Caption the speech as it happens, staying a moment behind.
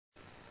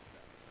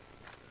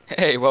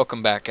Hey,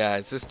 welcome back,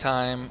 guys. This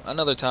time,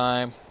 another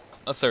time,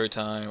 a third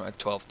time, a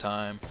 12th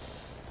time,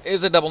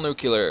 is a double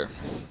nuclear.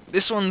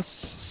 This one's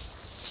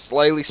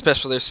slightly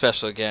special. They're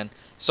special again.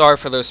 Sorry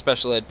for those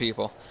special ed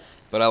people,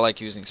 but I like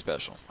using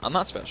special. I'm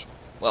not special.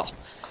 Well,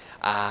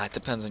 it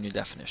depends on your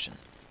definition.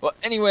 Well,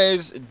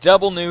 anyways,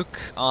 double nuke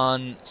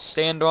on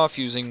standoff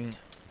using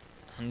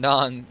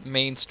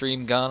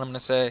non-mainstream gun, I'm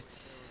gonna say.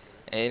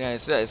 And, you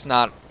know, it's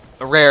not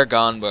a rare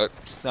gun, but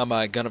it's not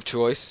my gun of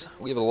choice.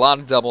 We have a lot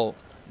of double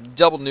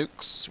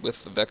nukes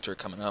with the vector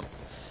coming up.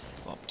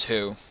 Well,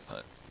 two,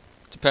 but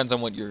depends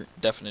on what your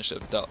definition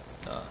of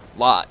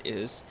lot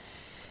is.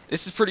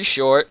 This is pretty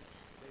short.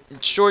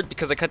 It's short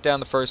because I cut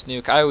down the first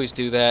nuke. I always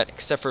do that,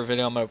 except for a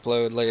video I'm going to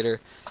upload later.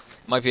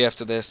 It might be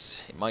after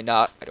this. It might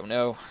not. I don't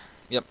know.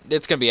 Yep,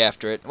 it's going to be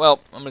after it.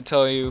 Well, I'm going to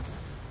tell you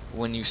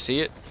when you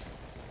see it,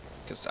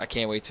 because I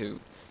can't wait to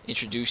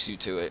introduce you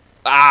to it.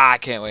 I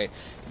can't wait.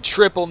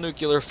 Triple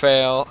nuclear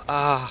fail.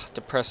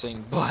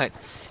 Depressing, but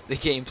the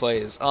gameplay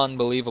is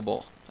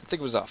unbelievable. I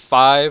think it was a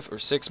 5 or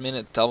 6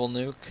 minute double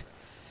nuke.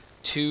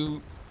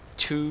 2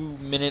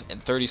 minute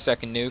and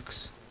 30-second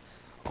nukes.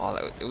 Oh,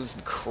 it was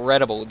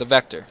incredible with the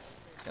vector.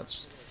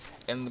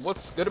 And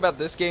what's good about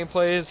this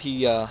gameplay is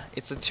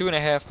it's a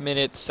 2.5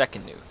 minute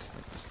second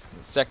nuke.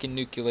 The second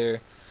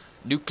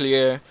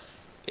nuclear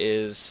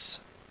is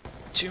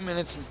 2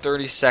 minutes and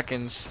 30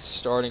 seconds,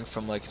 starting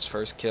from like his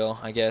first kill,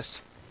 I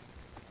guess.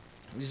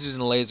 He's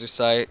using a laser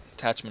sight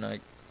attachment I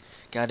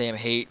goddamn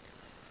hate.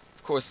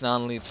 Of course,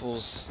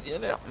 non-lethals, you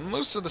know,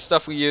 most of the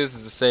stuff we use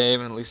is the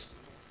same, at least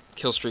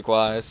kill streak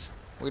wise.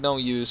 We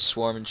don't use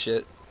swarm and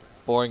shit.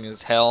 Boring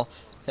as hell.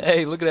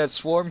 Hey, look at that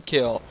swarm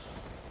kill.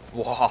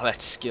 Wow,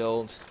 that's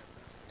skilled.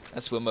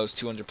 That's what most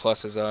 200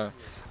 pluses are.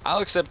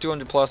 I'll accept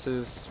 200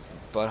 pluses,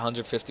 but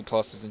 150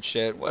 pluses and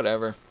shit,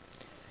 whatever.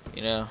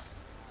 You know,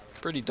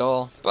 pretty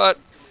dull. But,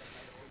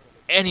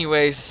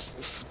 anyways,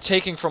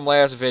 taking from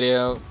last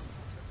video,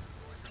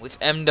 with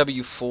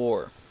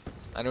MW4,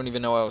 I don't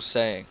even know what I was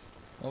saying.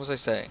 What was I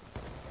saying?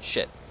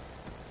 Shit.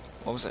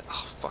 What was it?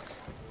 Oh, fuck.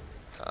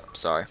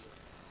 Sorry.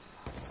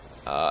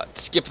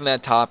 Skipping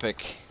that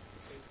topic.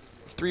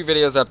 3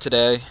 videos up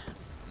today.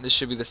 This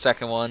should be the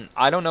second one.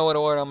 I don't know what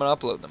order I'm going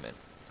to upload them in.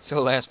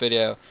 So last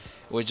video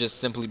would just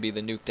simply be the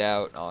nuked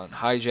out on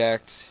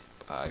Hijacked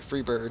by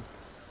Freebird.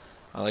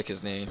 I like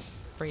his name.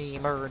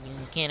 Freebird,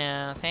 you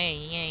know,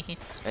 hey.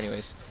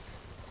 Anyways.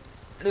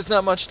 There's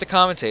not much to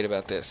commentate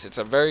about this. It's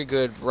a very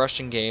good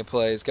Russian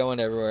gameplay. It's going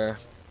everywhere.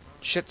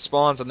 Shit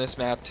spawns on this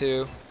map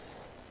too.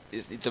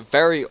 It's a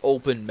very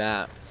open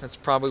map. That's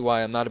probably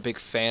why I'm not a big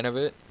fan of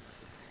it.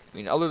 I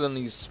mean, other than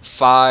these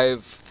 5,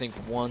 I think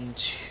 1,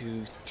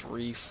 2,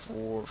 3,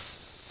 4,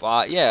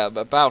 5. Yeah,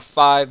 about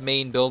 5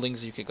 main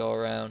buildings you could go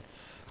around.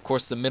 Of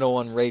course, the middle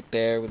one right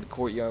there with the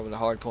courtyard with the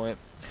hard point.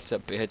 It's a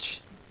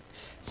bitch.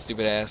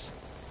 Stupid ass.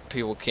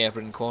 People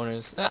camping in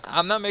corners.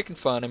 I'm not making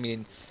fun. I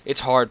mean, it's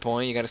hard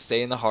point. You gotta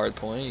stay in the hard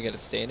point. You gotta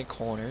stay in a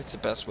corner. It's the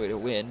best way to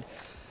win.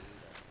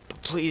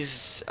 But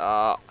please,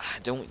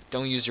 don't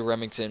use your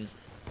Remington.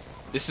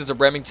 This is a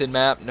Remington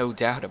map, no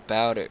doubt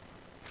about it.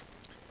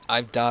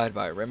 I've died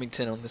by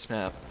Remington on this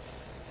map.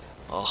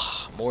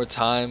 More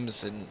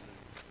times than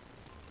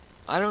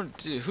I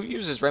don't. Who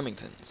uses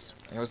Remingtons?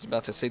 I was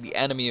about to say the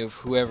enemy of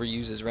whoever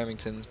uses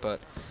Remingtons, but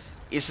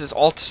this is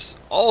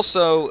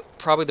also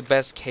probably the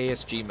best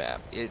KSG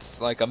map. It's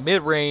like a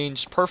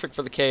mid-range, perfect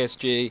for the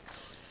KSG.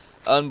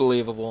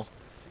 Unbelievable.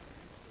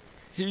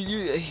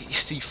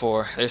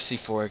 C4. There's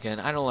C4 again.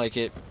 I don't like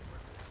it.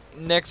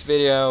 Next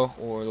video,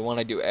 or the one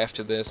I do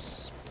after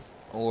this,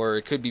 or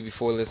it could be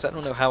before this. I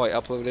don't know how I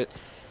upload it.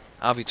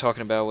 I'll be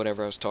talking about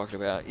whatever I was talking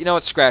about. You know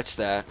what? Scratch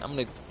that. I'm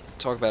going to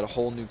talk about a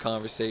whole new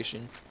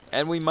conversation.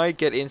 And we might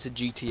get into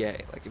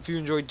GTA. Like, if you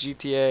enjoyed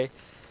GTA...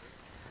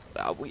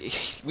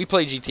 we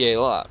play GTA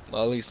a lot.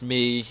 Well, at least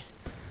me,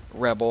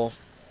 Rebel,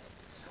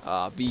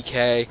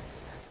 BK,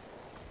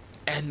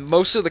 and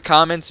most of the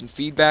comments and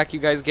feedback you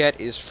guys get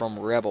is from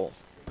Rebel.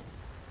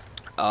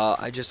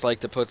 I just like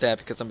to put that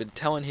because I've been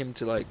telling him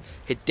to like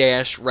hit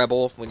dash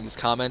Rebel when he's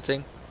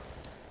commenting.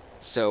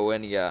 So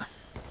when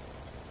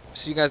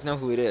so you guys know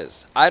who it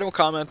is. I don't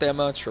comment that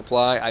much.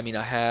 Reply. I mean,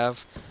 I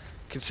have.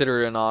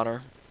 Consider it an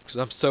honor because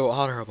I'm so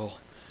honorable.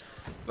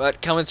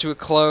 But coming to a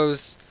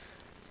close.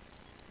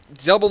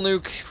 Double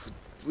nuke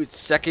with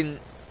second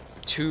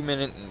 2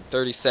 minute and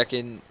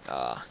 30-second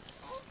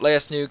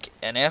last nuke,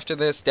 and after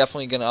this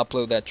definitely gonna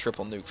upload that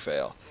triple nuke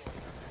fail.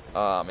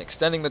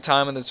 Extending the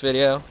time in this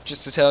video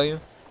just to tell you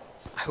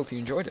I hope you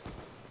enjoyed it.